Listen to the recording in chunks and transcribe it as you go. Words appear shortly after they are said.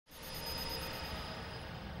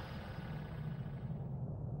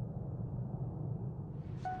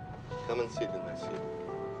and sit in my seat.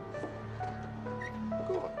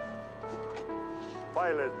 Go on.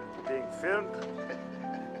 Pilot being filmed.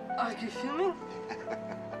 Are you filming?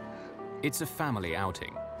 It's a family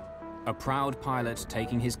outing. A proud pilot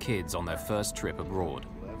taking his kids on their first trip abroad.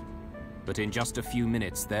 But in just a few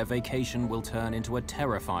minutes, their vacation will turn into a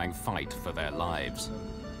terrifying fight for their lives.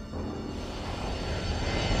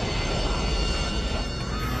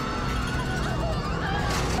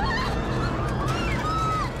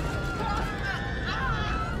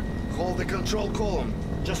 Hold the control column.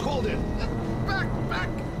 Just hold it. Back, back.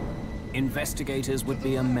 Investigators would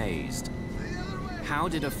be amazed. How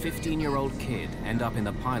did a 15-year-old kid end up in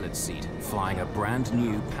the pilot's seat flying a brand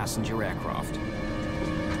new passenger aircraft?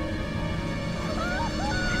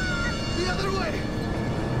 The other way!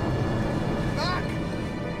 Back!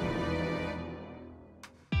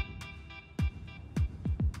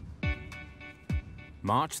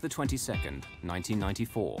 March the 22nd,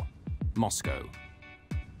 1994, Moscow.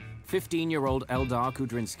 15-year-old Eldar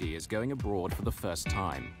Kudrinsky is going abroad for the first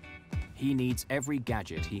time. He needs every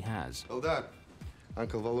gadget he has. Eldar,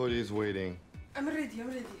 Uncle Volodya is waiting. I'm ready, I'm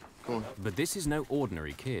ready. Come on. But this is no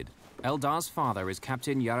ordinary kid. Eldar's father is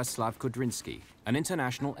Captain Yaroslav Kudrinsky, an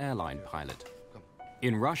international airline pilot.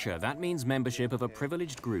 In Russia, that means membership of a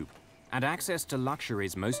privileged group and access to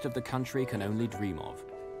luxuries most of the country can only dream of.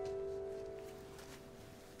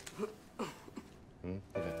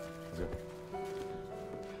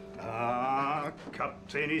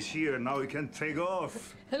 Captain is here. Now we can take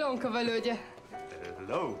off. Hello, Uncle Volodya.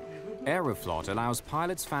 Hello. Aeroflot allows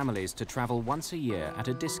pilots' families to travel once a year at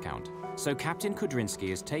a discount. So Captain Kudrinsky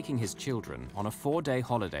is taking his children on a 4-day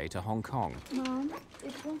holiday to Hong Kong. Mom,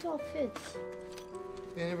 it won't all fit.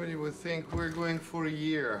 Anybody would think we're going for a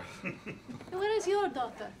year. Where is your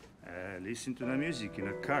daughter? Listen to the music in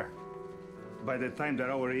a car. By the time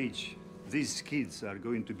they're our age, these kids are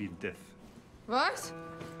going to be deaf. What?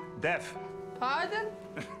 Deaf. Pardon?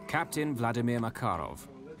 Captain Vladimir Makarov,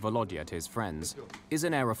 Volodya to his friends, is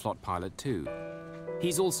an Aeroflot pilot too.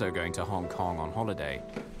 He's also going to Hong Kong on holiday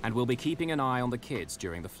and will be keeping an eye on the kids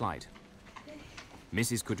during the flight.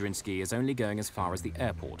 Mrs. Kudrinsky is only going as far as the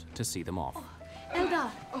airport to see them off.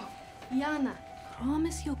 Eldar, Yana,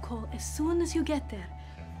 promise you'll call as soon as you get there.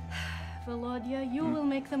 Volodya, you will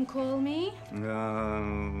make them call me?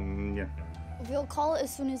 Yeah. We'll call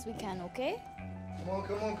as soon as we can, okay? Come on,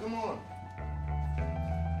 come on, come on.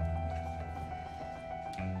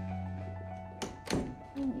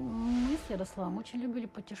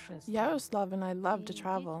 Yaroslav and I love to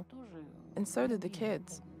travel, and so did the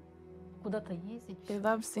kids. They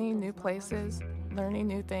love seeing new places, learning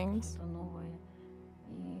new things.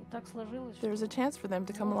 There was a chance for them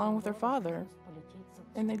to come along with their father,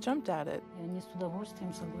 and they jumped at it.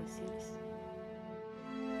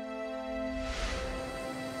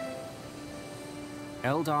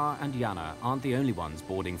 Eldar and Yana aren't the only ones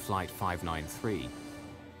boarding Flight 593.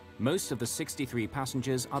 Most of the 63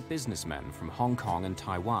 passengers are businessmen from Hong Kong and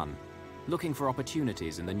Taiwan, looking for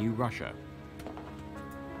opportunities in the new Russia.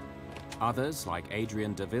 Others, like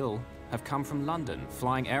Adrian DeVille, have come from London,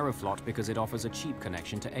 flying Aeroflot because it offers a cheap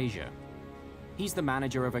connection to Asia. He's the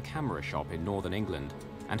manager of a camera shop in northern England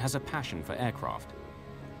and has a passion for aircraft.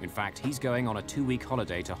 In fact, he's going on a 2-week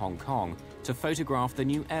holiday to Hong Kong to photograph the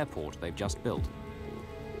new airport they've just built.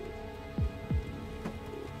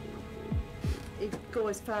 He'd go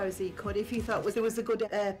as far as he could. If he thought there was a good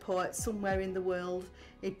airport somewhere in the world,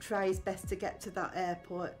 he'd try his best to get to that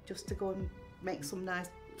airport just to go and make some nice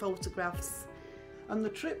photographs. And the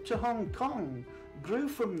trip to Hong Kong grew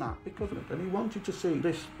from that because he wanted to see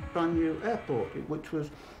this brand new airport, which was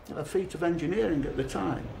a feat of engineering at the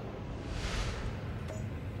time.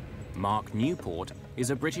 Mark Newport is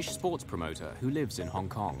a British sports promoter who lives in Hong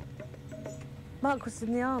Kong. Mark was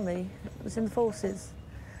in the army, was in the forces,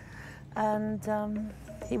 and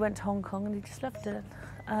he went to Hong Kong and he just loved it,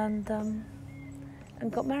 and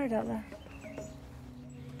got married out there.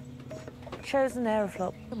 Chose an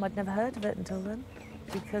Aeroflot. I'd never heard of it until then,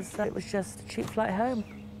 because it was just a cheap flight home.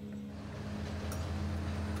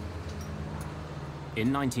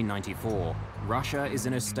 In 1994, Russia is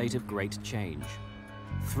in a state of great change.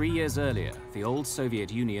 3 years earlier, the old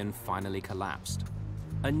Soviet Union finally collapsed.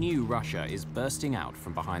 A new Russia is bursting out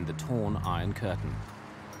from behind the torn Iron Curtain.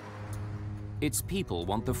 Its people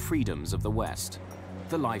want the freedoms of the West,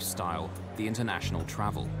 the lifestyle, the international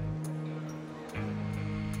travel.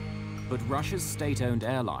 But Russia's state-owned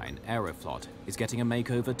airline, Aeroflot, is getting a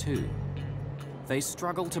makeover too. They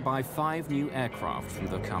struggle to buy 5 new aircraft from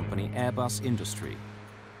the company Airbus Industry.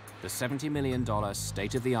 The $70 million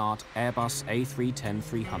state-of-the-art Airbus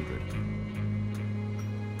A310-300.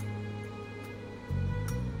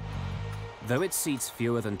 Though it seats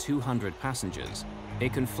fewer than 200 passengers,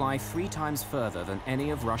 it can fly 3 times further than any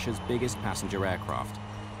of Russia's biggest passenger aircraft.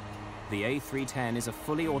 The A310 is a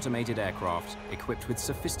fully automated aircraft equipped with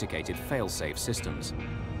sophisticated fail-safe systems.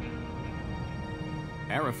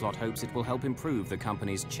 Aeroflot hopes it will help improve the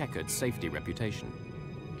company's checkered safety reputation.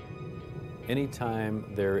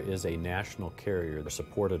 Anytime there is a national carrier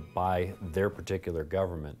supported by their particular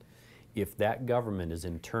government, if that government is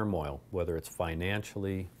in turmoil, whether it's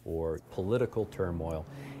financially or political turmoil,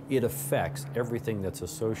 it affects everything that's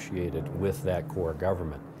associated with that core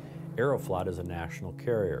government. Aeroflot is a national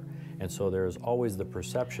carrier, and so there's always the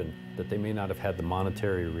perception that they may not have had the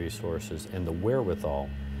monetary resources and the wherewithal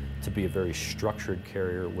to be a very structured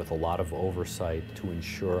carrier with a lot of oversight to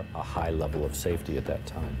ensure a high level of safety at that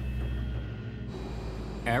time.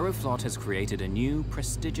 Aeroflot has created a new,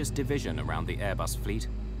 prestigious division around the Airbus fleet,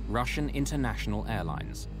 Russian International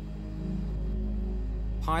Airlines.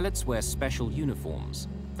 Pilots wear special uniforms,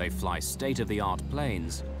 they fly state-of-the-art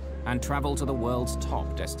planes, and travel to the world's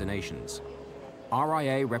top destinations.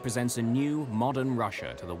 RIA represents a new, modern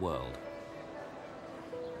Russia to the world.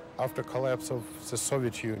 After collapse of the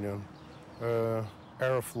Soviet Union,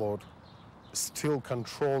 Aeroflot, still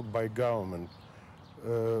controlled by government,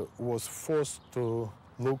 was forced to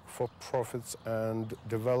look for profits and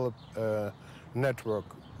develop a network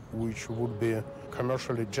which would be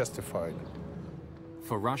commercially justified.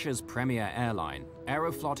 For Russia's premier airline,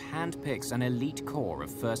 Aeroflot handpicks an elite corps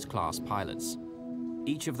of first-class pilots.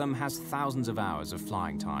 Each of them has thousands of hours of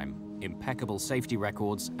flying time, impeccable safety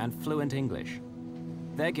records, and fluent English.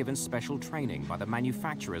 They're given special training by the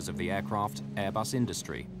manufacturers of the aircraft Airbus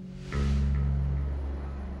industry.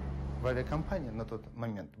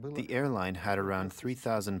 The airline had around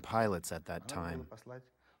 3,000 pilots at that time.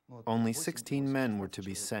 Only 16 men were to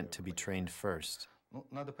be sent to be trained first.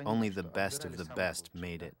 Only the best of the best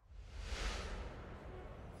made it.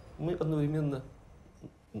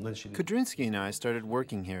 Kudrinsky and I started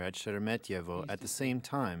working here at Sheremetyevo at the same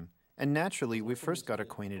time, and naturally we first got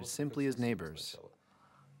acquainted simply as neighbors.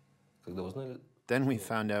 Then we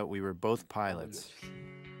found out we were both pilots.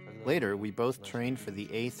 Later, we both trained for the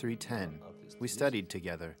A310. We studied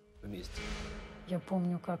together.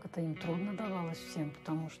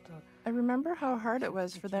 I remember how hard it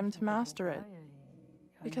was for them to master it,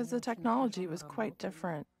 because the technology was quite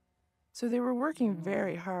different. So they were working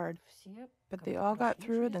very hard, but they all got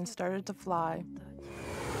through it and started to fly.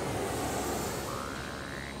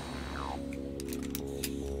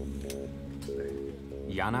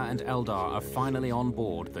 Yana and Eldar are finally on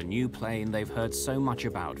board the new plane they've heard so much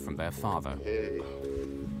about from their father. Hey,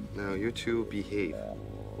 now you two behave,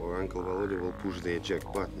 or Uncle Volodya will push the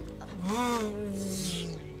eject button.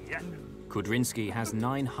 Kudrinsky has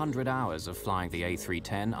 900 hours of flying the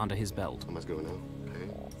A310 under his belt. I must go now,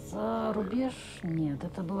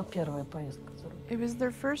 It was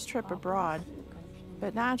their first trip abroad,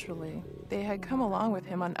 but naturally, they had come along with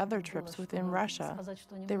him on other trips within Russia.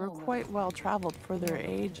 They were quite well traveled for their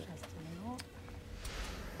age.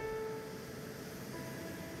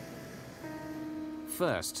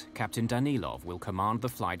 First, Captain Danilov will command the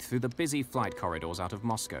flight through the busy flight corridors out of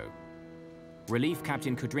Moscow. Relief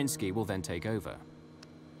Captain Kudrinsky will then take over.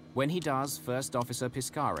 When he does, First Officer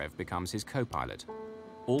Piskarev becomes his co-pilot.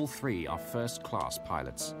 All 3 are first-class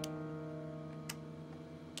pilots.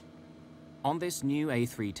 On this new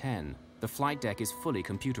A310, the flight deck is fully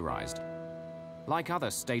computerized. Like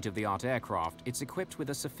other state-of-the-art aircraft, it's equipped with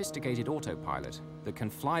a sophisticated autopilot that can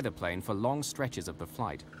fly the plane for long stretches of the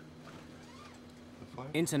flight.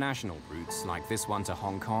 International routes, like this one to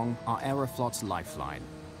Hong Kong, are Aeroflot's lifeline.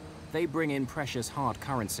 They bring in precious hard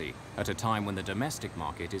currency at a time when the domestic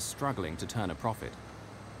market is struggling to turn a profit.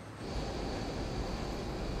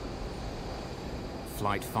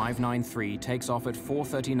 Flight 593 takes off at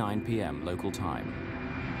 4:39 p.m. local time.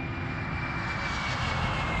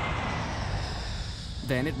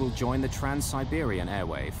 Then it will join the Trans-Siberian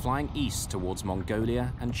Airway, flying east towards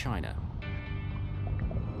Mongolia and China.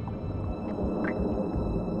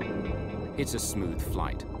 It's a smooth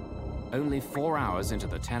flight. Only 4 hours into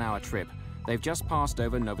the 10-hour trip, they've just passed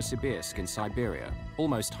over Novosibirsk in Siberia,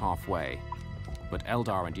 almost halfway. But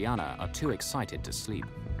Eldar and Yana are too excited to sleep.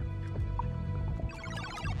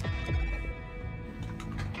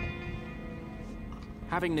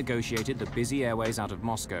 Having negotiated the busy airways out of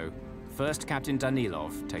Moscow, First Captain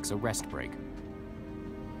Danilov takes a rest break.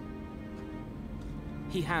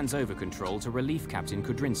 He hands over control to Relief Captain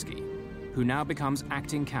Kudrinsky, who now becomes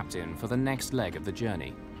acting captain for the next leg of the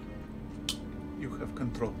journey. You have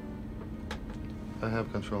control. I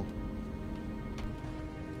have control.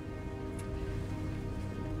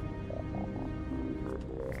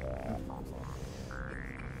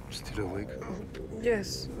 awake?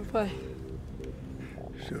 Yes, why?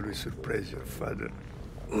 Shall we surprise your father?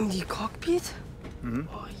 In the cockpit? Hmm?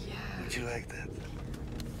 Oh, yeah. Would you like that?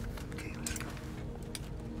 Okay, let's go.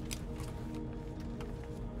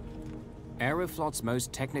 Aeroflot's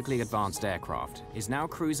most technically advanced aircraft is now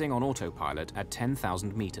cruising on autopilot at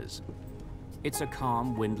 10,000 meters. It's a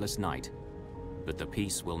calm, windless night, but the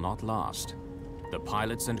peace will not last. The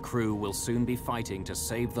pilots and crew will soon be fighting to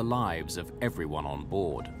save the lives of everyone on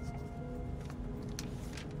board.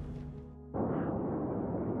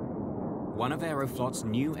 One of Aeroflot's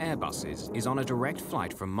new Airbuses is on a direct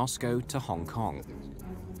flight from Moscow to Hong Kong.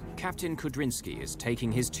 Captain Kudrinsky is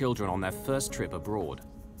taking his children on their first trip abroad.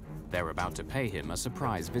 They're about to pay him a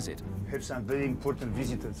surprise visit. Have some very important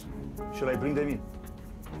visitors. Shall I bring them in?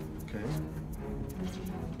 Okay.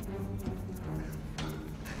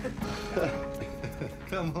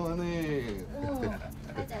 Come on in. Oh,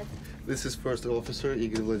 hi, Dad. This is First Officer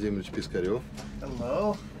Igor Vladimirovich Piskarev.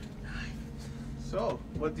 Hello. So,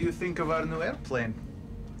 what do you think of our new airplane?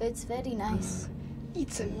 It's very nice.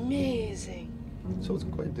 It's amazing. So it's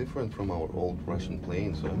quite different from our old Russian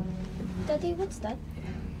planes, huh? Daddy, what's that?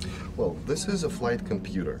 Well, this is a flight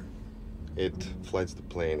computer. It flights the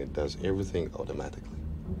plane. It does everything automatically.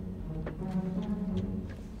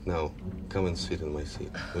 Now, come and sit in my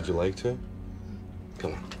seat. Would you like to?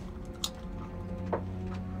 Come on.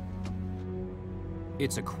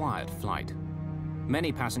 It's a quiet flight.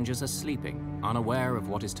 Many passengers are sleeping, unaware of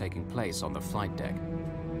what is taking place on the flight deck.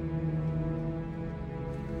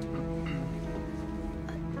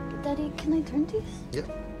 Daddy, can I turn these? Yeah.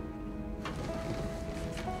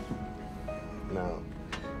 Now,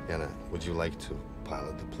 Yana, would you like to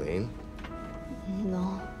pilot the plane?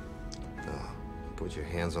 No. Put your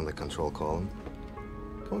hands on the control column.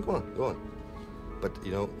 Come on, go on. But,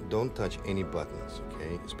 you know, don't touch any buttons,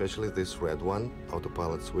 okay? Especially this red one,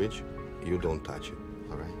 autopilot switch. You don't touch it,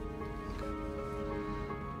 all right?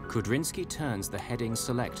 Kudrinsky turns the heading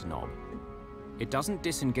select knob. It doesn't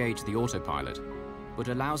disengage the autopilot, but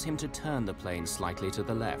allows him to turn the plane slightly to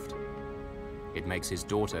the left. It makes his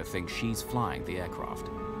daughter think she's flying the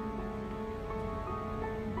aircraft.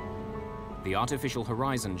 The artificial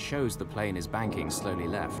horizon shows the plane is banking slowly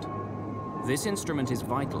left. This instrument is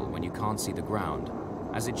vital when you can't see the ground,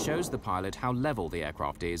 as it shows the pilot how level the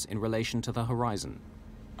aircraft is in relation to the horizon.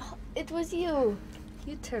 Oh, it was you.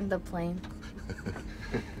 You turned the plane.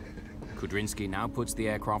 Kudrinsky now puts the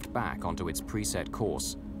aircraft back onto its preset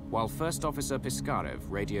course, while First Officer Piskarev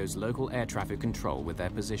radios local air traffic control with their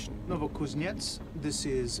position. Novokuznets, this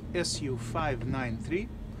is SU-593,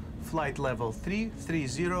 flight level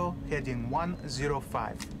 330, heading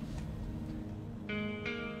 105.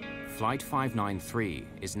 Flight 593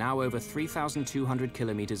 is now over 3,200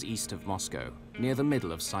 kilometers east of Moscow, near the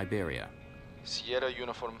middle of Siberia. Sierra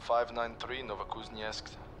Uniform 593, Novokuznetsk,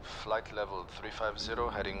 flight level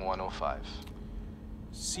 350, heading 105.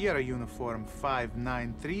 Sierra Uniform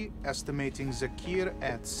 593, estimating Zakir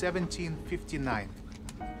at 1759.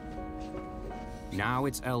 Now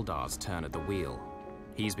it's Eldar's turn at the wheel.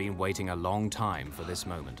 He's been waiting a long time for this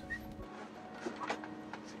moment.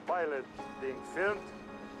 Pilot being filmed.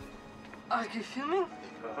 Are you filming?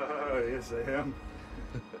 Yes, I am.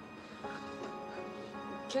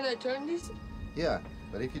 Can I turn this? Yeah,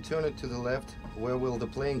 but if you turn it to the left, where will the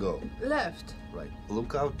plane go? Left. Right.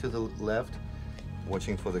 Look out to the left,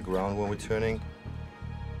 watching for the ground when we're turning.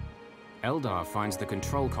 Eldar finds the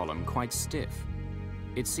control column quite stiff.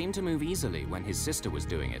 It seemed to move easily when his sister was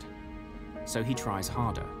doing it, so he tries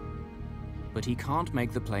harder. But he can't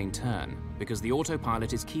make the plane turn because the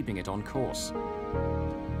autopilot is keeping it on course.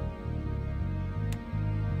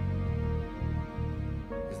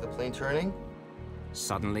 Is the plane turning?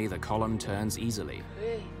 Suddenly, the column turns easily.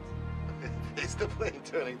 Great. Is the plane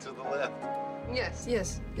turning to the left? Yes,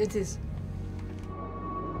 yes, it is.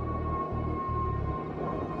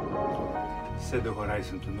 Set the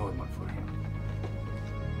horizon to normal for him.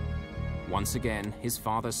 Once again, his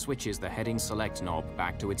father switches the heading select knob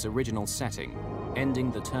back to its original setting, ending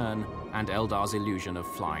the turn and Eldar's illusion of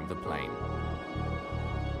flying the plane.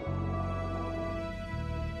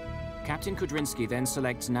 Captain Kudrinsky then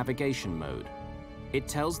selects navigation mode. It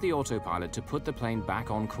tells the autopilot to put the plane back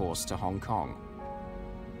on course to Hong Kong.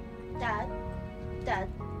 Dad.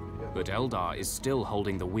 But Eldar is still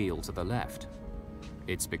holding the wheel to the left.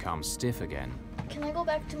 It's become stiff again. Can I go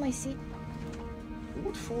back to my seat?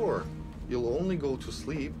 What for? You'll only go to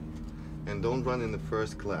sleep, and don't run in the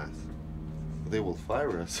first class. They will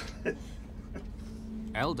fire us.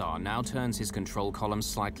 Eldar now turns his control column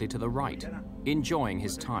slightly to the right, enjoying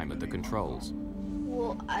his time at the controls.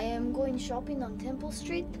 Well, I am going shopping on Temple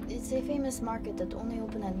Street. It's a famous market that only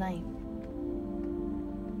open at night.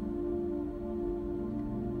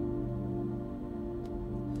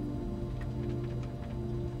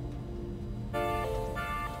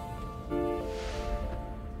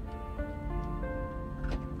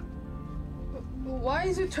 Why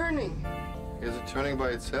is it turning? Is it turning by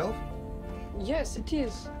itself? Yes, it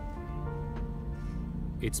is.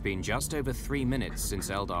 It's been just over 3 minutes since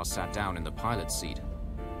Eldar sat down in the pilot's seat.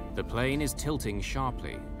 The plane is tilting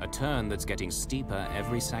sharply, a turn that's getting steeper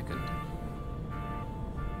every second.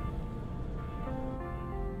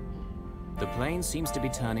 The plane seems to be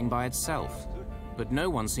turning by itself, but no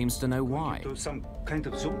one seems to know why. Into some kind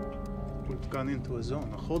of zone? We've gone into a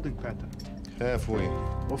zone, a holding pattern. Have we?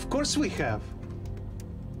 Of course we have.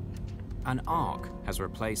 An arc has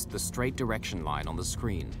replaced the straight direction line on the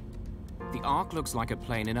screen. The arc looks like a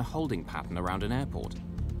plane in a holding pattern around an airport.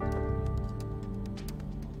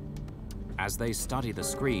 As they study the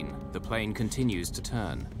screen, the plane continues to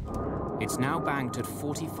turn. It's now banked at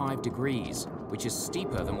 45 degrees, which is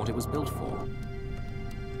steeper than what it was built for.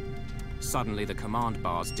 Suddenly, the command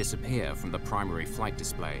bars disappear from the primary flight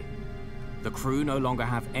display. The crew no longer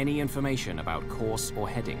have any information about course or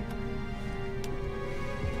heading.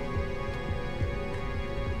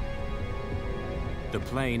 The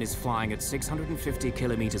plane is flying at 650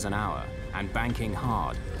 kilometers an hour and banking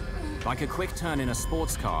hard. Like a quick turn in a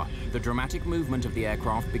sports car, the dramatic movement of the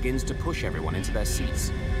aircraft begins to push everyone into their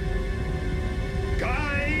seats.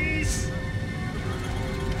 Guys!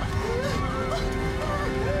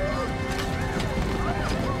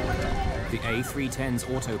 The A310's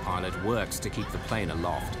autopilot works to keep the plane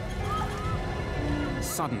aloft.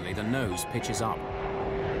 Suddenly, the nose pitches up.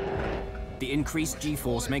 The increased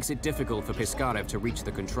G-force makes it difficult for Piskarev to reach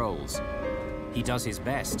the controls. He does his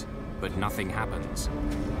best, but nothing happens.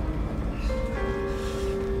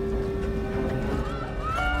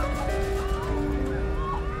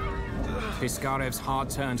 Piskarev's hard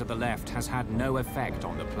turn to the left has had no effect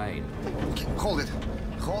on the plane. Hold it.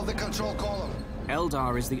 Hold the control column.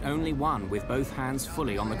 Eldar is the only one with both hands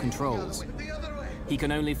fully on the controls. He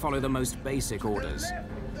can only follow the most basic orders.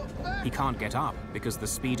 He can't get up because the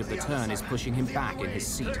speed of the turn is pushing him back in his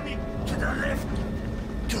seat. To the left.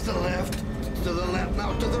 To the left. To the left.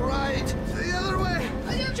 Now to the right. The other way.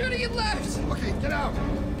 I am turning it left. Okay, get out.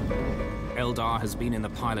 Eldar has been in the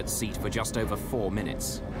pilot's seat for just over 4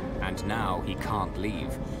 minutes. And now he can't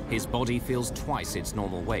leave. His body feels twice its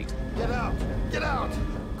normal weight. Get out! Get out!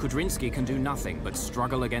 Kudrinsky can do nothing but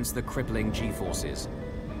struggle against the crippling G-forces.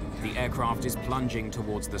 The aircraft is plunging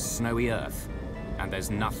towards the snowy earth, and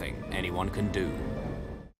there's nothing anyone can do.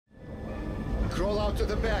 Crawl out to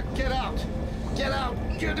the back. Get out! Get out!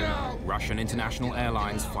 Get out! Russian International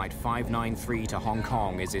Airlines Flight 593 to Hong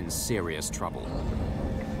Kong is in serious trouble.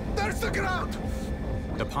 There's the ground!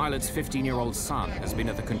 The pilot's 15-year-old son has been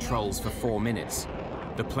at the controls for 4 minutes.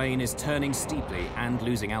 The plane is turning steeply and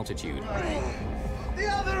losing altitude. The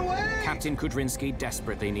other way! Captain Kudrinsky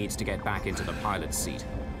desperately needs to get back into the pilot's seat,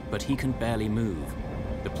 but he can barely move.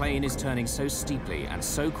 The plane is turning so steeply and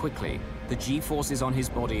so quickly, the G-forces on his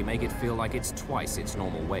body make it feel like it's twice its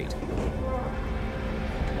normal weight.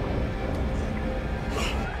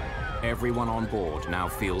 Everyone on board now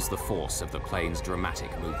feels the force of the plane's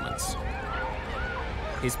dramatic movements.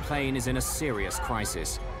 His plane is in a serious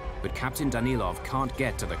crisis, but Captain Danilov can't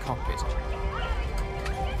get to the cockpit.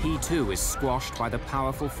 He too is squashed by the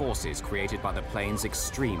powerful forces created by the plane's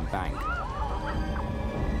extreme bank.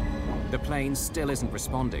 The plane still isn't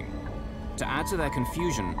responding. To add to their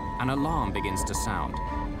confusion, an alarm begins to sound.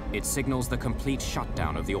 It signals the complete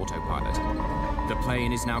shutdown of the autopilot. The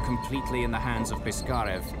plane is now completely in the hands of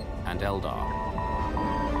Piskarev and Eldar.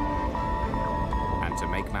 And to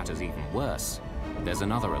make matters even worse, there's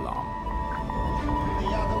another alarm.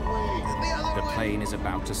 The other way! The plane is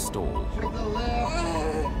about to stall. To the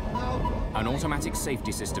left! An automatic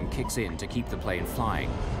safety system kicks in to keep the plane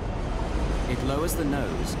flying. It lowers the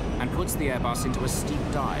nose and puts the Airbus into a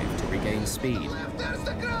steep dive to regain speed. There's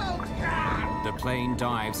the ground! The plane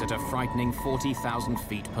dives at a frightening 40,000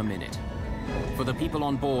 feet per minute. For the people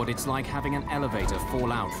on board, it's like having an elevator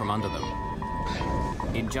fall out from under them.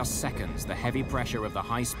 In just seconds, the heavy pressure of the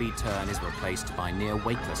high-speed turn is replaced by near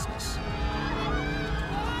weightlessness.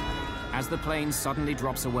 As the plane suddenly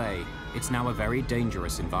drops away, it's now a very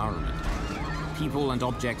dangerous environment. People and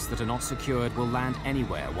objects that are not secured will land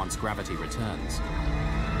anywhere once gravity returns.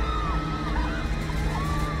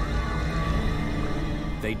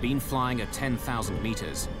 They'd been flying at 10,000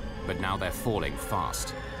 meters, but now they're falling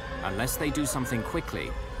fast. Unless they do something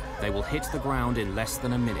quickly, they will hit the ground in less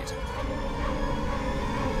than a minute.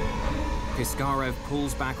 Piskarev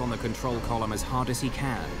pulls back on the control column as hard as he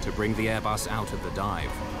can to bring the Airbus out of the dive.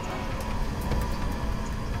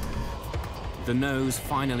 The nose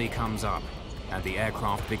finally comes up, and the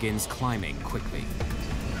aircraft begins climbing quickly.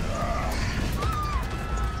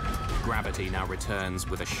 Gravity now returns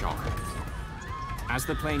with a shock. As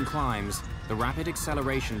the plane climbs, the rapid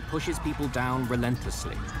acceleration pushes people down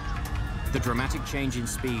relentlessly. The dramatic change in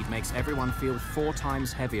speed makes everyone feel 4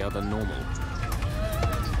 times heavier than normal.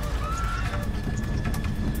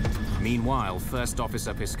 Meanwhile, First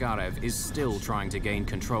Officer Piskarev is still trying to gain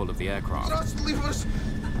control of the aircraft. Just leave us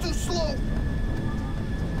too slow.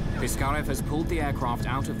 Piskarev has pulled the aircraft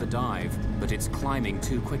out of the dive, but it's climbing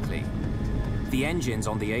too quickly. The engines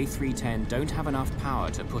on the A310 don't have enough power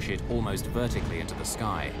to push it almost vertically into the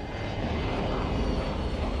sky.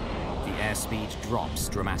 The airspeed drops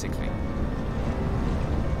dramatically.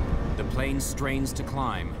 The plane strains to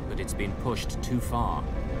climb, but it's been pushed too far.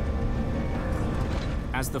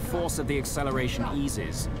 As the force of the acceleration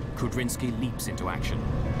eases, Kudrinsky leaps into action.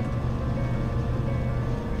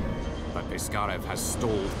 But Piskarev has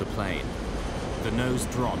stalled the plane. The nose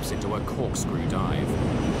drops into a corkscrew dive.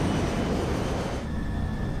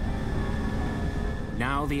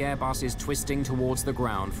 Now the Airbus is twisting towards the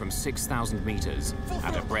ground from 6,000 meters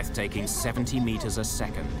at a breathtaking 70 meters a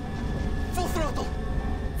second. Full throttle!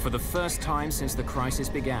 For the first time since the crisis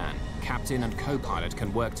began, captain and co-pilot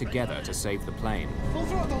can work together to save the plane. Full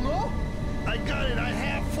throttle, no? I got it, I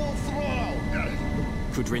have full throttle. Got it.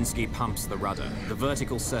 Kudrinsky pumps the rudder, the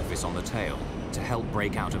vertical surface on the tail, to help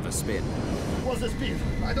break out of the spin. What's the speed?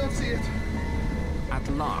 I don't see it. At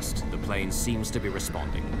last, the plane seems to be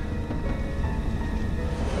responding.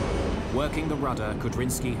 Working the rudder,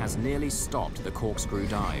 Kudrinsky has nearly stopped the corkscrew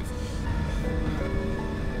dive.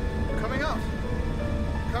 Coming out.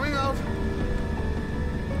 Coming out.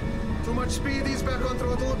 Too much speed, he's back on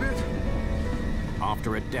throttle a bit.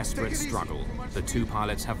 After a desperate struggle, the 2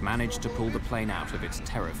 pilots have managed to pull the plane out of its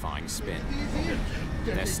terrifying spin.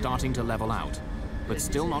 They're starting to level out, but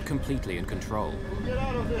still not completely in control. We'll get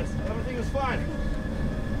out of this. Everything is fine.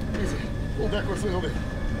 Easy. Pull backwards a little bit.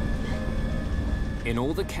 In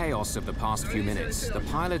all the chaos of the past few minutes, the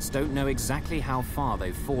pilots don't know exactly how far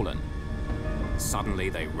they've fallen. Suddenly,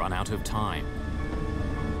 they run out of time.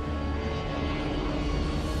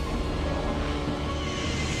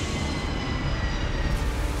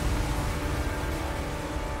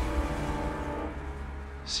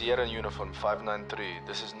 Sierra Uniform 593,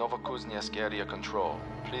 this is Novokuznetsk area control.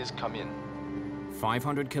 Please come in.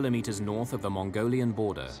 500 kilometers north of the Mongolian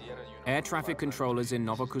border, air traffic controllers in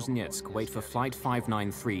Novokuznetsk wait for Flight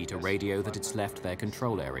 593 to radio that it's left their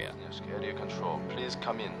control area. Area control, please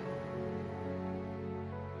come in.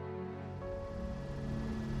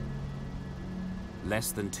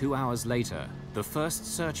 Less than 2 hours later, the first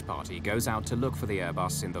search party goes out to look for the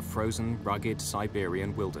Airbus in the frozen, rugged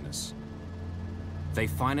Siberian wilderness. They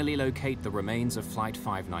finally locate the remains of Flight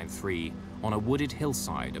 593 on a wooded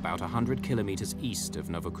hillside about 100 kilometers east of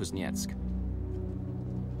Novokuznetsk.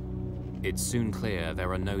 It's soon clear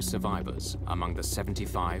there are no survivors among the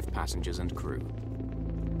 75 passengers and crew.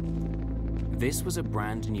 This was a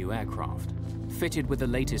brand new aircraft, fitted with the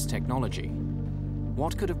latest technology.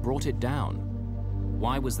 What could have brought it down?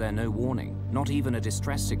 Why was there no warning, not even a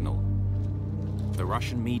distress signal? The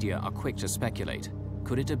Russian media are quick to speculate.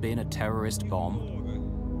 Could it have been a terrorist bomb?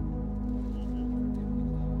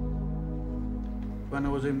 When I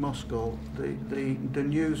was in Moscow, the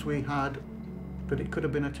news we had that it could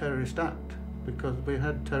have been a terrorist act, because we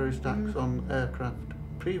had terrorist acts on aircraft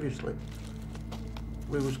previously.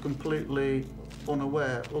 We was completely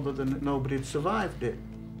unaware, other than that nobody had survived it.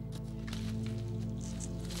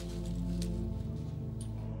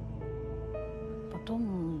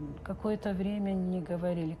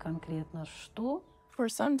 For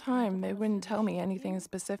some time, they wouldn't tell me anything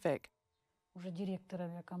specific.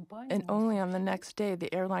 And only on the next day,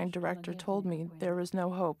 the airline director told me there was no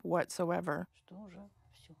hope whatsoever.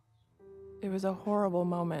 It was a horrible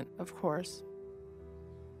moment, of course.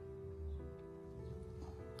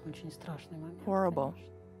 Horrible.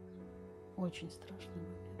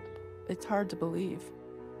 It's hard to believe.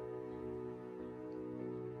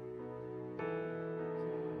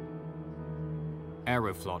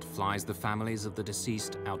 Aeroflot flies the families of the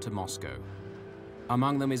deceased out to Moscow.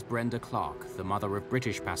 Among them is Brenda Clark, the mother of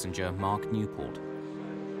British passenger Mark Newport.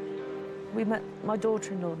 We met my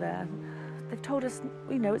daughter-in-law there. They've told us,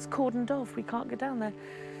 you know, it's cordoned off, we can't go down there.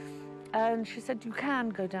 And she said, you can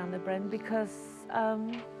go down there, Brenda, because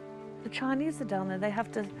the Chinese are down there. They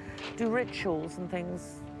have to do rituals and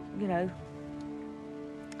things, you know.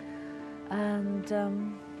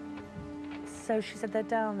 And so she said they're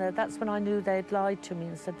down there. That's when I knew they'd lied to me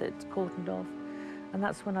and said that it's cordoned off. And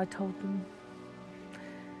that's when I told them,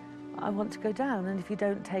 I want to go down, and if you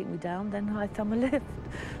don't take me down, then I thumb a lift.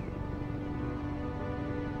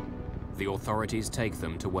 The authorities take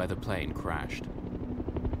them to where the plane crashed.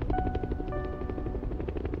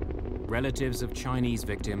 Relatives of Chinese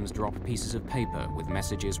victims drop pieces of paper with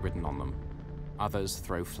messages written on them. Others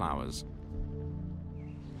throw flowers.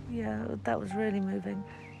 Yeah, that was really moving.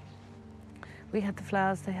 We had the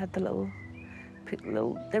flowers, they had the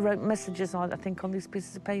they wrote messages on, I think, on these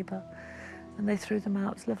pieces of paper, and they threw them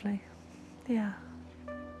out. It was lovely. Yeah.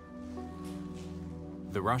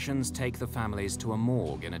 The Russians take the families to a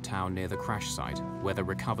morgue in a town near the crash site, where the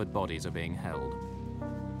recovered bodies are being held.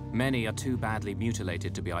 Many are too badly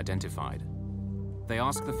mutilated to be identified. They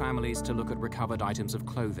ask the families to look at recovered items of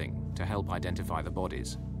clothing to help identify the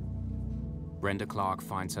bodies. Brenda Clark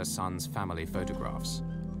finds her son's family photographs.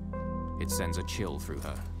 It sends a chill through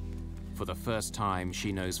her. For the first time,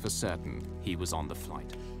 she knows for certain he was on the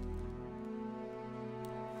flight.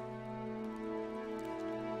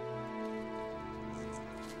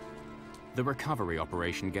 The recovery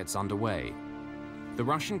operation gets underway. The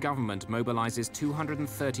Russian government mobilizes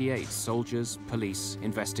 238 soldiers, police,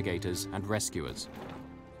 investigators, and rescuers.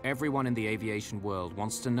 Everyone in the aviation world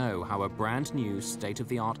wants to know how a brand new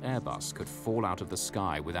state-of-the-art Airbus could fall out of the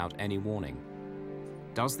sky without any warning.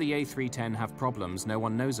 Does the A310 have problems no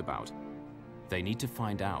one knows about? They need to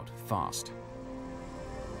find out fast.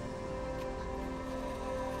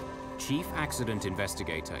 Chief Accident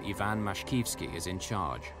Investigator Ivan Mashkivsky is in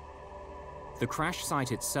charge. The crash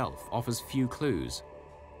site itself offers few clues.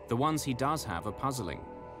 The ones he does have are puzzling.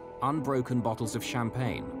 Unbroken bottles of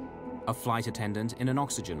champagne, a flight attendant in an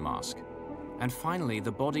oxygen mask, and finally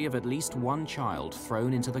the body of at least one child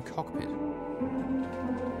thrown into the cockpit.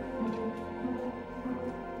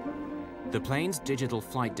 The plane's digital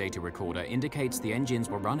flight data recorder indicates the engines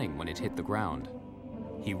were running when it hit the ground.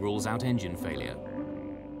 He rules out engine failure.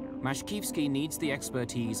 Mashkivsky needs the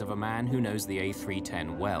expertise of a man who knows the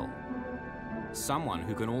A310 well. Someone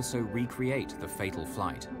who can also recreate the fatal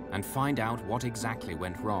flight and find out what exactly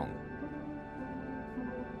went wrong.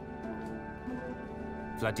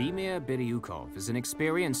 Vladimir Biryukov is an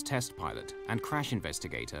experienced test pilot and crash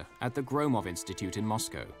investigator at the Gromov Institute in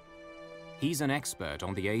Moscow. He's an expert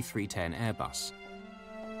on the A310 Airbus.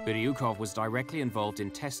 Biryukov was directly involved in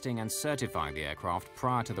testing and certifying the aircraft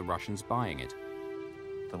prior to the Russians buying it.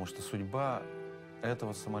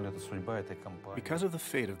 Because of the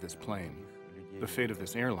fate of this plane, the fate of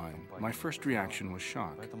this airline, my first reaction was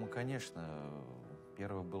shock.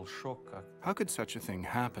 How could such a thing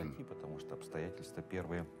happen?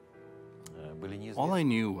 All I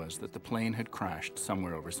knew was that the plane had crashed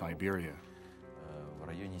somewhere over Siberia.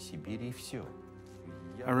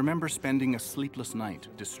 I remember spending a sleepless night,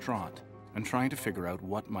 distraught, and trying to figure out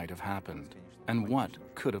what might have happened and what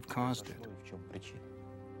could have caused it.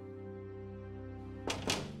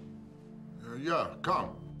 Yeah,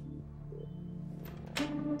 come.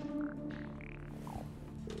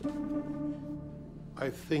 I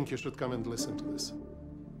think you should come and listen to this.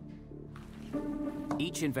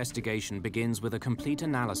 Each investigation begins with a complete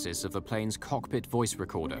analysis of the plane's cockpit voice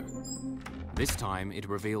recorder. This time, it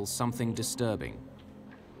reveals something disturbing.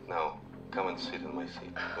 Now, come and sit in my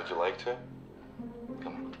seat. Would you like to?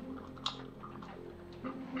 Come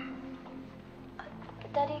on.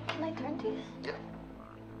 Daddy, can I turn these? Yeah.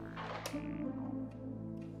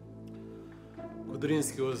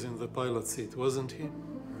 Kudrinsky was in the pilot seat, wasn't he?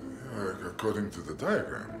 According to the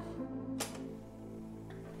diagram.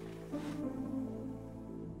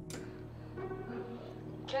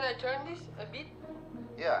 Can I turn this a bit?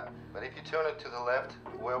 Yeah, but if you turn it to the left,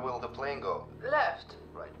 where will the plane go? Left.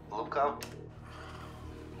 Right. Look out.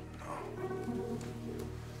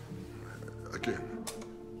 Again.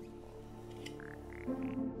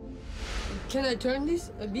 Can I turn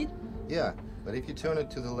this a bit? Yeah, but if you turn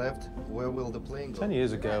it to the left, where will the plane go? 10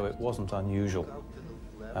 years ago, it wasn't unusual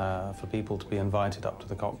for people to be invited up to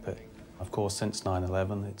the cockpit. Of course, since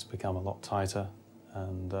 9/11, it's become a lot tighter,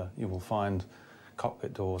 and you will find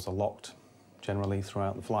cockpit doors are locked generally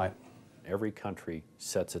throughout the flight. Every country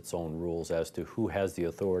sets its own rules as to who has the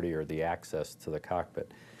authority or the access to the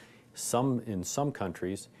cockpit. In some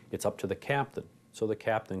countries, it's up to the captain, so the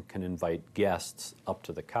captain can invite guests up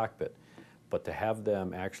to the cockpit. But to have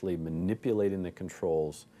them actually manipulating the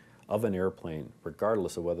controls of an airplane,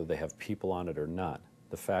 regardless of whether they have people on it or not,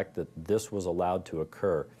 the fact that this was allowed to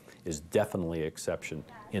occur is definitely an exception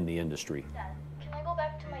in the industry. Dad, can I go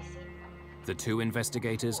back to my seat? The two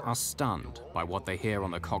investigators are stunned by what they hear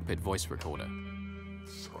on the cockpit voice recorder.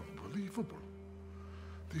 It's unbelievable.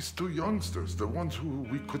 These two youngsters, the ones who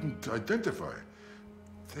we couldn't identify,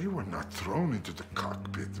 they were not thrown into the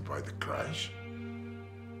cockpit by the crash.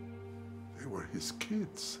 They were his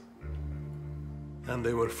kids. And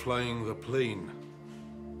they were flying the plane.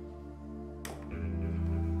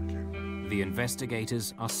 The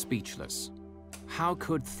investigators are speechless. How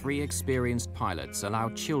could 3 experienced pilots allow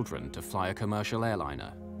children to fly a commercial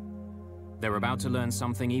airliner? They're about to learn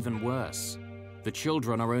something even worse. The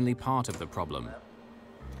children are only part of the problem.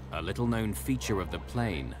 A little-known feature of the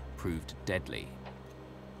plane proved deadly.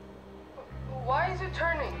 Why is it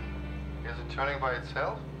turning? Is it turning by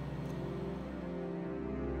itself?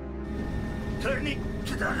 Turning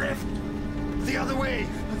to the left. The other way.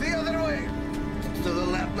 The other way. To the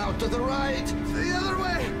left now, to the right. The other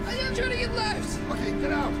way. I am turning it left. Okay,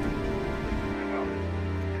 get out.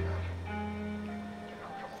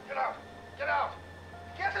 Get out. Get out.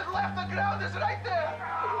 Get it left. The ground is right there.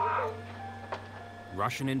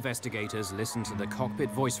 Russian investigators listen to the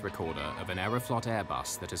cockpit voice recorder of an Aeroflot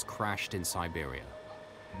Airbus that has crashed in Siberia.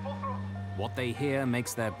 What they hear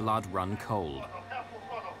makes their blood run cold.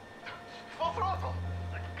 Full throttle.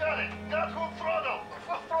 Got it. Got full throttle.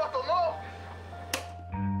 Full throttle. No.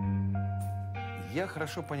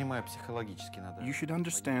 You should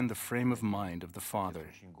understand the frame of mind of the father.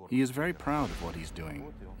 He is very proud of what he's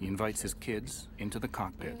doing. He invites his kids into the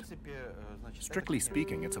cockpit. Strictly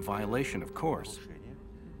speaking, it's a violation, of course.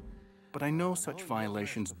 But I know such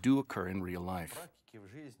violations do occur in real life.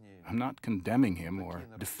 I'm not condemning him or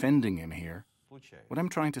defending him here. What I'm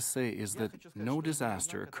trying to say is that no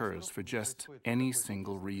disaster occurs for just any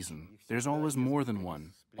single reason. There's always more than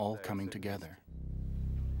one, all coming together.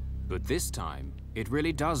 But this time, it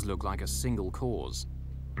really does look like a single cause.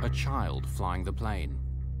 A child flying the plane.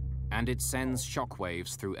 And it sends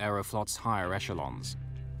shockwaves through Aeroflot's higher echelons.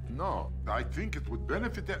 No, I think it would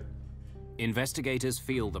benefit them. Investigators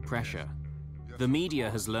feel the pressure. The media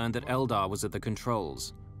has learned that Eldar was at the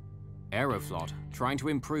controls. Aeroflot, trying to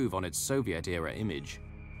improve on its Soviet-era image,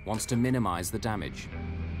 wants to minimize the damage.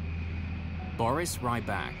 Boris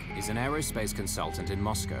Rybak is an aerospace consultant in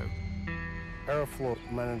Moscow. Aeroflot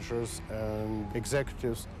managers and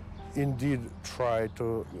executives indeed try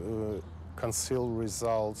to conceal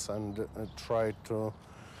results and try to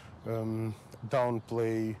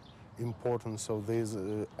downplay importance of this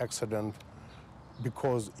accident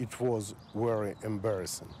because it was very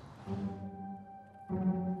embarrassing.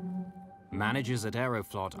 Managers at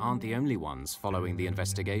Aeroflot aren't the only ones following the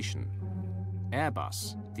investigation.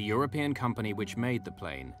 Airbus, the European company which made the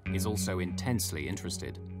plane, is also intensely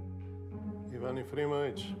interested. Ivan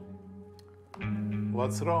Efremovich,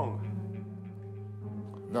 what's wrong?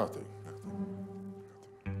 Nothing.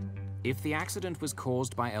 If the accident was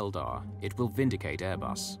caused by Eldar, it will vindicate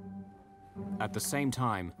Airbus. At the same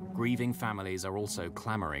time, grieving families are also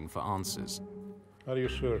clamoring for answers. Are you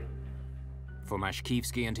sure? For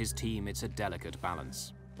Mashkivsky and his team, it's a delicate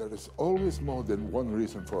balance. There is always more than one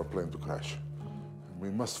reason for a plane to crash. We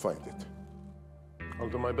must find it. I'll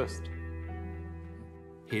do my best.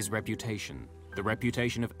 His reputation, the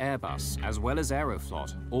reputation of Airbus, as well as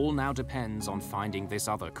Aeroflot, all now depends on finding this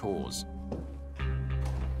other cause.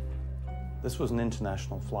 This was an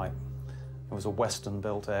international flight. It was a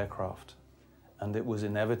Western-built aircraft, and it was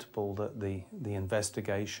inevitable that the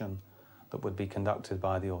investigation that would be conducted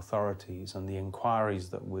by the authorities and the inquiries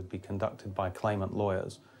that would be conducted by claimant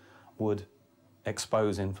lawyers would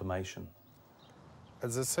expose information.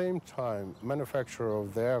 At the same time, manufacturer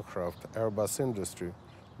of the aircraft, Airbus industry,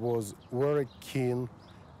 was very keen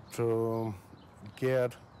to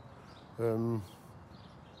get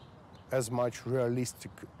as much realistic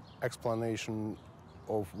explanation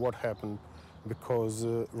of what happened because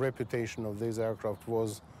the reputation of this aircraft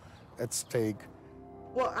was at stake.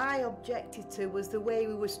 What I objected to was the way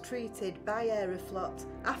we was treated by Aeroflot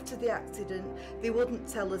after the accident. They wouldn't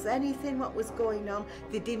tell us anything what was going on.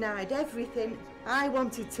 They denied everything. I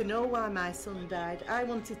wanted to know why my son died. I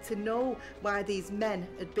wanted to know why these men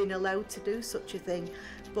had been allowed to do such a thing.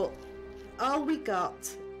 But all we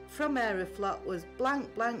got from Aeroflot was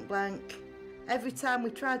blank, blank, blank. Every time we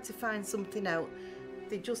tried to find something out,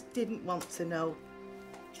 they just didn't want to know.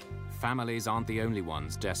 Families aren't the only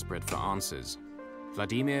ones desperate for answers.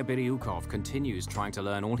 Vladimir Biryukov continues trying to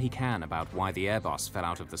learn all he can about why the Airbus fell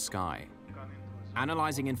out of the sky.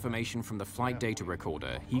 Analyzing information from the flight data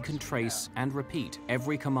recorder, he can trace and repeat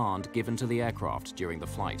every command given to the aircraft during the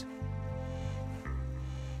flight.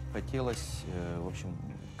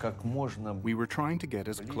 We were trying to get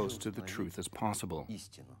as close to the truth as possible,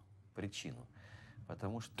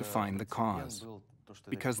 to find the cause,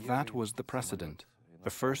 because that was the precedent. the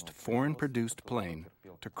first foreign-produced plane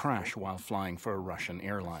to crash while flying for a Russian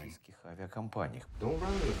airline. Don't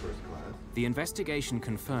run in the first class. The investigation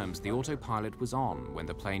confirms the autopilot was on when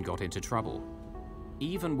the plane got into trouble.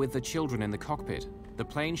 Even with the children in the cockpit, the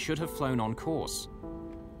plane should have flown on course.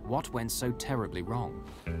 What went so terribly wrong?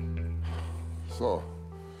 So,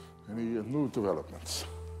 any new developments?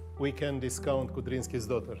 We can discount Kudrynsky's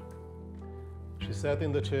daughter. She sat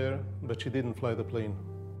in the chair, but she didn't fly the plane.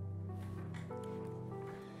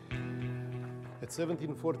 At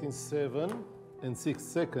 17:47 and 6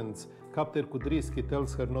 seconds, Captain Kudrynsky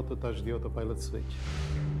tells her not to touch the autopilot switch.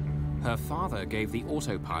 Her father gave the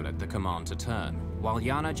autopilot the command to turn, while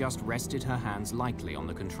Yana just rested her hands lightly on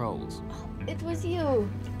the controls. It was you.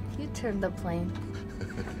 You turned the plane.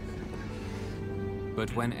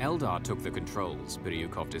 But when Eldar took the controls,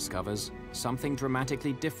 Biryukov discovers, something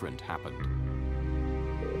dramatically different happened.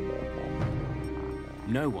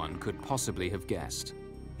 No one could possibly have guessed,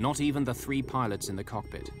 not even the 3 pilots in the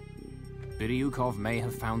cockpit. Biryukov may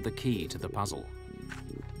have found the key to the puzzle.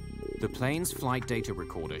 The plane's flight data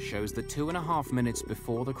recorder shows that 2.5 minutes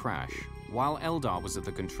before the crash, while Eldar was at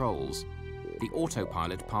the controls, the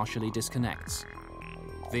autopilot partially disconnects.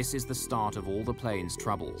 This is the start of all the plane's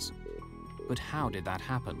troubles. But how did that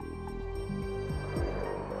happen?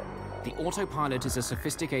 The autopilot is a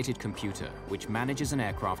sophisticated computer which manages an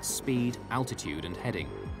aircraft's speed, altitude, and heading.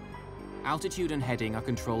 Altitude and heading are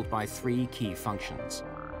controlled by 3 key functions.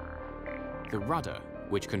 The rudder,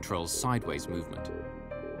 which controls sideways movement,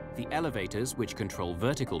 the elevators, which control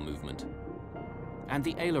vertical movement, and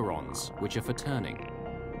the ailerons, which are for turning.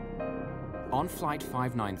 On Flight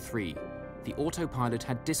 593, the autopilot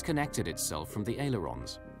had disconnected itself from the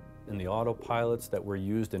ailerons. And the autopilots that were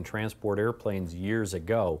used in transport airplanes years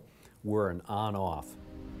ago were an on-off.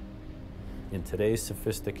 In today's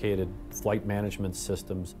sophisticated flight management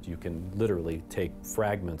systems, you can literally take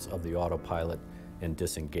fragments of the autopilot and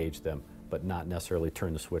disengage them, but not necessarily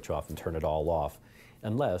turn the switch off and turn it all off,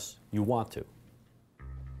 unless you want to.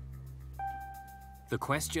 The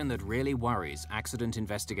question that really worries accident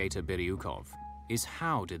investigator Biryukov is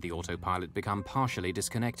how did the autopilot become partially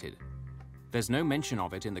disconnected? There's no mention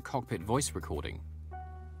of it in the cockpit voice recording.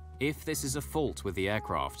 If this is a fault with the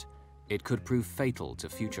aircraft, it could prove fatal to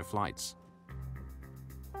future flights.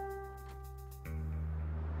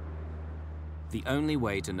 The only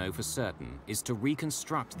way to know for certain is to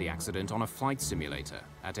reconstruct the accident on a flight simulator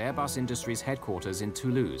at Airbus Industries headquarters in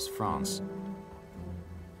Toulouse, France.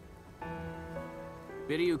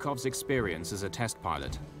 Biryukov's experience as a test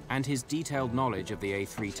pilot and his detailed knowledge of the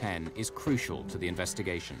A310 is crucial to the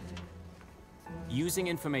investigation. Using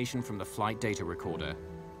information from the flight data recorder,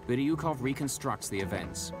 Biryukov reconstructs the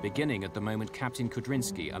events, beginning at the moment Captain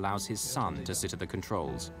Kudrynsky allows his son to sit at the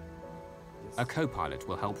controls. A co-pilot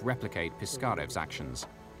will help replicate Piskarev's actions.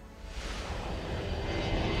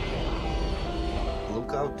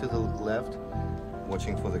 Look out to the left,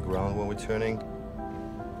 watching for the ground when we're turning.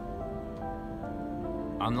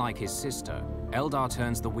 Unlike his sister, Eldar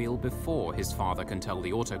turns the wheel before his father can tell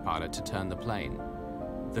the autopilot to turn the plane.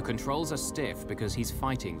 The controls are stiff because he's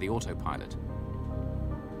fighting the autopilot.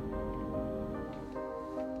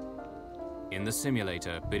 In the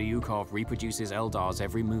simulator, Biryukov reproduces Eldar's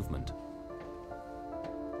every movement.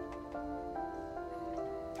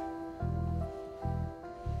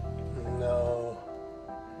 No,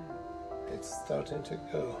 it's starting to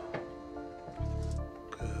go.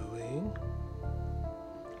 Going.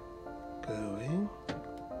 Going.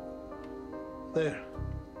 There.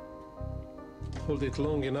 Hold it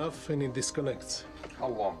long enough and it disconnects. How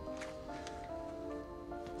long?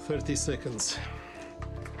 30 seconds.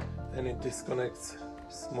 And it disconnects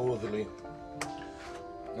smoothly.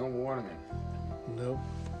 No warning. No.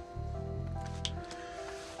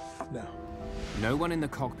 No. No one in the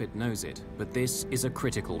cockpit knows it, but this is a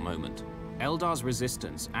critical moment. Eldar's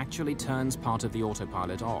resistance actually turns part of the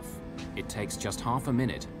autopilot off. It takes just half a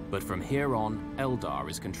minute, but from here on, Eldar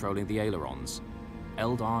is controlling the ailerons.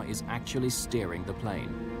 Eldar is actually steering the plane.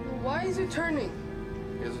 Why is it turning?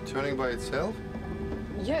 Is it turning by itself?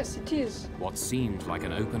 Yes, it is. What seemed like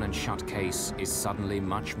an open and shut case is suddenly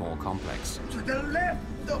much more complex. To the left,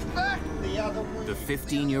 the back, the other way. The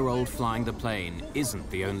 15-year-old flying the plane isn't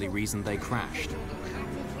the only reason they crashed.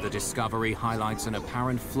 The discovery highlights an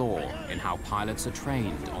apparent flaw in how pilots are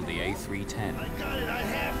trained on the A310. I got it, I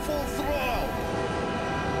have full throttle.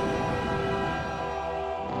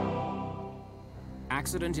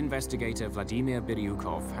 Accident investigator Vladimir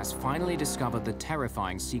Biryukov has finally discovered the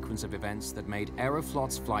terrifying sequence of events that made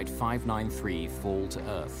Aeroflot's Flight 593 fall to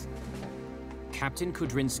Earth. Captain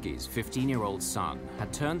Kudrynsky's 15-year-old son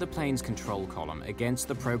had turned the plane's control column against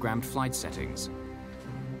the programmed flight settings.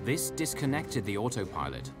 This disconnected the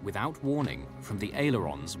autopilot without warning from the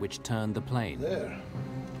ailerons which turned the plane. There.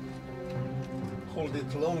 Hold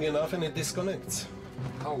it long enough and it disconnects.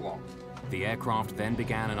 How long? The aircraft then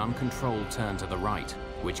began an uncontrolled turn to the right,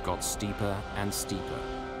 which got steeper and steeper.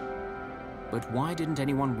 But why didn't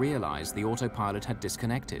anyone realize the autopilot had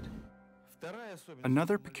disconnected?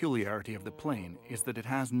 Another peculiarity of the plane is that it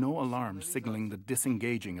has no alarm signaling the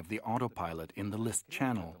disengaging of the autopilot in the list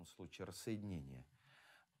channel.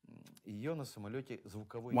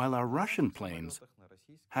 While our Russian planes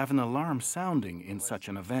have an alarm sounding in such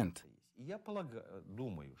an event.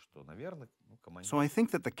 So I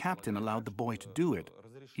think that the captain allowed the boy to do it,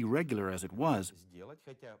 irregular as it was,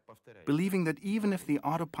 believing that even if the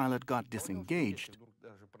autopilot got disengaged,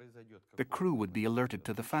 the crew would be alerted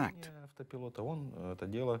to the fact.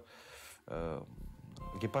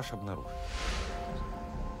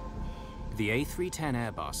 The A310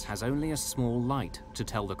 Airbus has only a small light to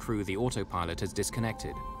tell the crew the autopilot has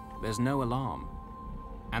disconnected. There's no alarm.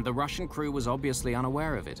 And the Russian crew was obviously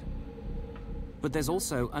unaware of it. But there's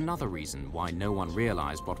also another reason why no one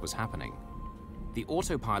realized what was happening. The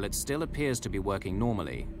autopilot still appears to be working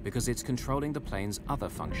normally because it's controlling the plane's other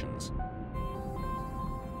functions.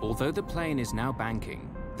 Although the plane is now banking,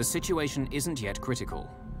 the situation isn't yet critical.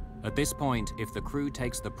 At this point, if the crew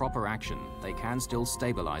takes the proper action, they can still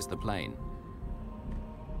stabilize the plane.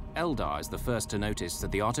 Eldar is the first to notice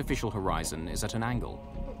that the artificial horizon is at an angle.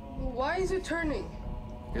 Why is it turning?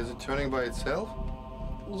 Is it turning by itself?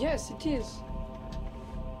 Yes, it is.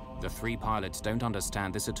 The three pilots don't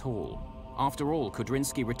understand this at all. After all,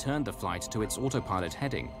 Kudrinsky returned the flight to its autopilot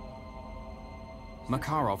heading.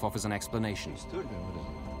 Makarov offers an explanation.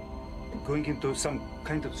 Going into some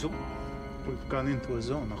kind of zone? We've gone into a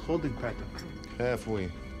zone, a holding pattern. Have we?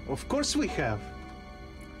 Of course we have.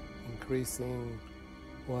 Increasing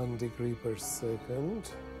 1 degree per second.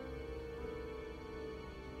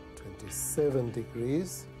 27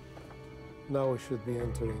 degrees. Now we should be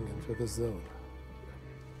entering into the zone.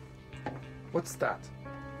 What's that?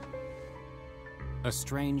 A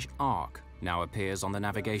strange arc now appears on the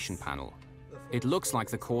navigation panel. It looks like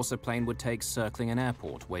the course a plane would take circling an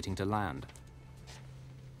airport waiting to land.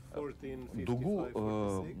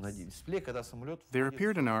 There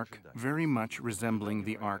appeared an arc very much resembling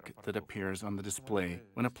the arc that appears on the display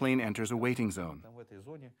when a plane enters a waiting zone.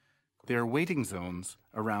 There are waiting zones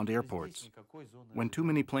around airports. When too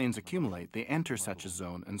many planes accumulate, they enter such a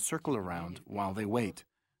zone and circle around while they wait.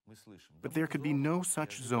 But there could be no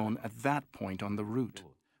such zone at that point on the route.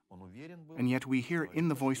 And yet we hear in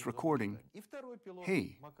the voice recording,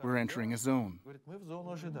 "Hey, we're entering a zone."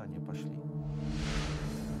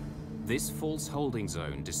 This false holding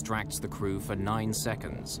zone distracts the crew for 9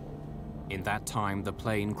 seconds. In that time, the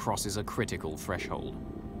plane crosses a critical threshold.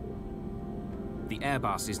 The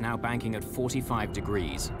Airbus is now banking at 45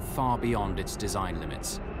 degrees, far beyond its design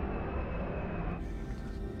limits.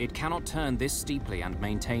 It cannot turn this steeply and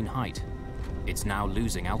maintain height. It's now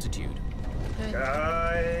losing altitude.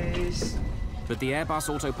 Guys! But the Airbus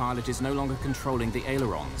autopilot is no longer controlling the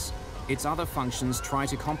ailerons. Its other functions try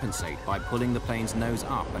to compensate by pulling the plane's nose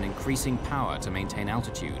up and increasing power to maintain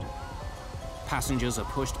altitude. Passengers are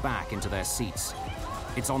pushed back into their seats.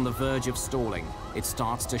 It's on the verge of stalling. It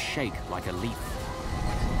starts to shake like a leaf.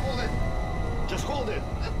 Hold it! Just hold it!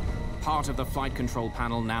 Part of the flight control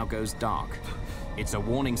panel now goes dark. It's a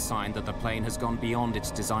warning sign that the plane has gone beyond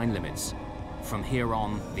its design limits. From here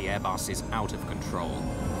on, the Airbus is out of control.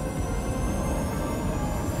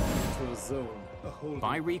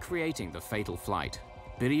 By recreating the fatal flight,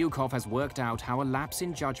 Biryukov has worked out how a lapse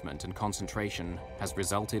in judgment and concentration has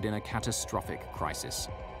resulted in a catastrophic crisis.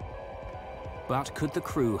 But could the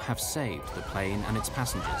crew have saved the plane and its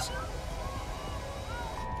passengers?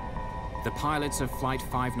 The pilots of Flight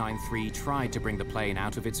 593 tried to bring the plane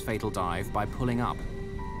out of its fatal dive by pulling up,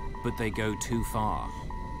 but they go too far.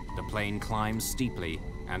 The plane climbs steeply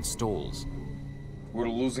and stalls. We're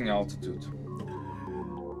losing altitude.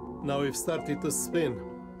 Now we've started to spin,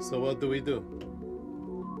 so what do we do?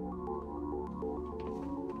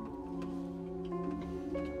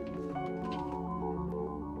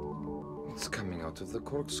 It's coming out of the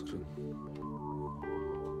corkscrew.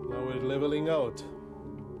 Now we're leveling out.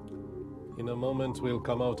 In a moment, we'll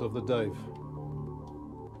come out of the dive.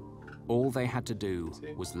 All they had to do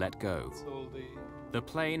was let go. The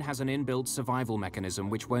plane has an inbuilt survival mechanism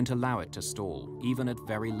which won't allow it to stall, even at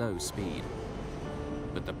very low speed.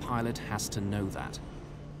 But the pilot has to know that.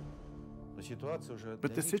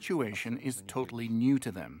 But the situation is totally new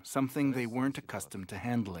to them, something they weren't accustomed to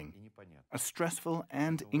handling. A stressful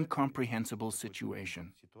and incomprehensible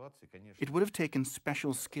situation. It would have taken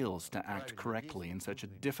special skills to act correctly in such a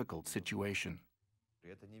difficult situation.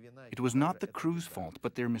 It was not the crew's fault,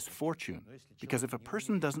 but their misfortune, because if a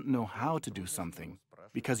person doesn't know how to do something,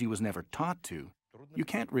 because he was never taught to, you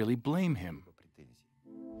can't really blame him.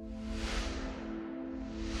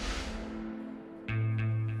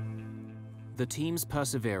 The team's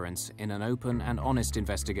perseverance in an open and honest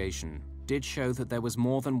investigation did show that there was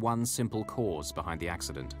more than one simple cause behind the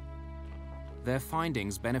accident. Their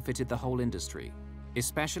findings benefited the whole industry,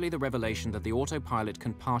 especially the revelation that the autopilot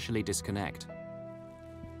can partially disconnect.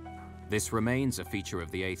 This remains a feature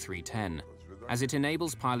of the A310, as it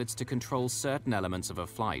enables pilots to control certain elements of a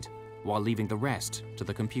flight while leaving the rest to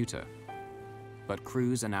the computer. But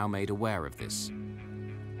crews are now made aware of this.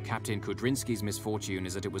 Captain Kudrinski's misfortune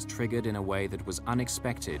is that it was triggered in a way that was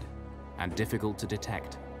unexpected and difficult to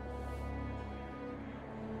detect.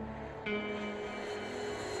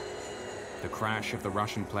 The crash of the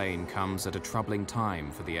Russian plane comes at a troubling time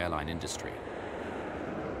for the airline industry.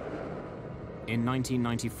 In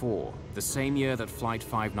 1994, the same year that Flight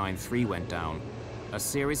 593 went down, a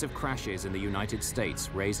series of crashes in the United States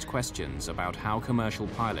raised questions about how commercial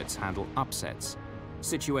pilots handle upsets,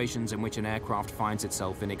 situations in which an aircraft finds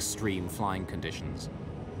itself in extreme flying conditions.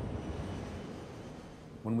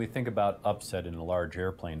 When we think about upset in a large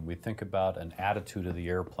airplane, we think about an attitude of the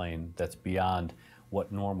airplane that's beyond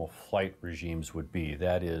what normal flight regimes would be.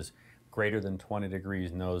 That is, greater than 20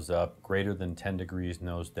 degrees nose up, greater than 10 degrees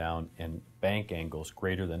nose down, and bank angles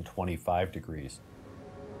greater than 25 degrees.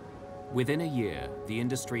 Within a year, the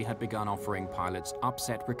industry had begun offering pilots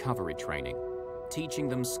upset recovery training, teaching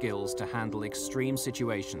them skills to handle extreme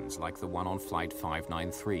situations like the one on Flight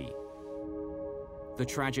 593. The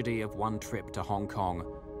tragedy of one trip to Hong Kong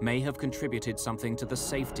may have contributed something to the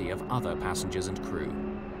safety of other passengers and crew.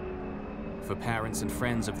 For parents and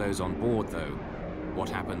friends of those on board, though, what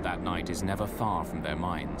happened that night is never far from their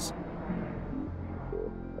minds.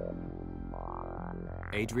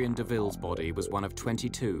 Adrian DeVille's body was one of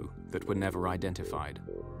 22 that were never identified.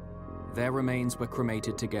 Their remains were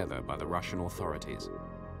cremated together by the Russian authorities.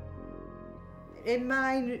 In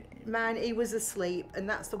mine, he was asleep, and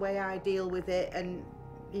that's the way I deal with it, and,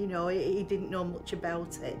 you know, he didn't know much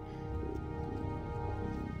about it.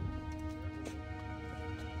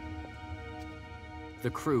 The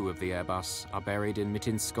crew of the Airbus are buried in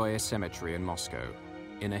Mitinskoye Cemetery in Moscow,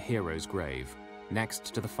 in a hero's grave, next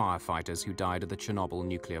to the firefighters who died at the Chernobyl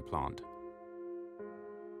nuclear plant.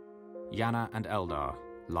 Yana and Eldar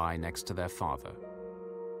lie next to their father.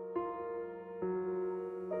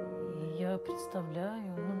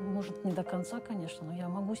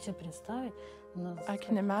 I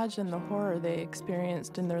can imagine the horror they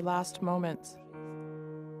experienced in their last moments.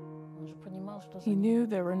 He knew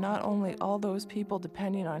there were not only all those people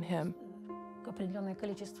depending on him,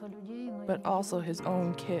 but also his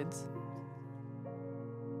own kids.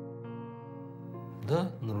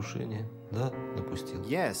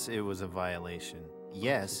 Yes, it was a violation.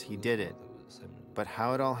 Yes, he did it. But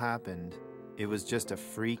how it all happened, it was just a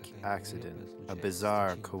freak accident, a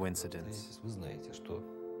bizarre coincidence.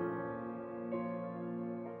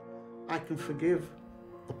 I can forgive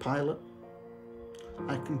the pilot.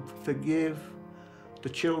 I can forgive the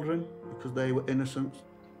children because they were innocent.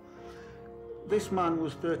 This man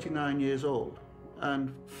was 39 years old,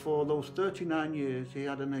 and for those 39 years he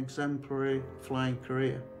had an exemplary flying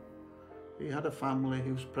career. He had a family,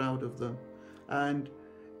 he was proud of them, and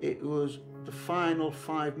it was the final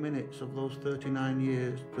 5 minutes of those 39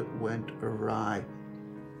 years that went awry.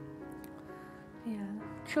 Yeah,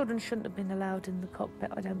 children shouldn't have been allowed in the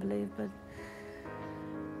cockpit, I don't believe, but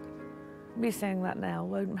me saying that now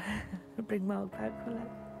won't bring Mark back, will it?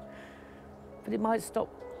 But it might stop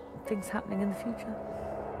things happening in the future.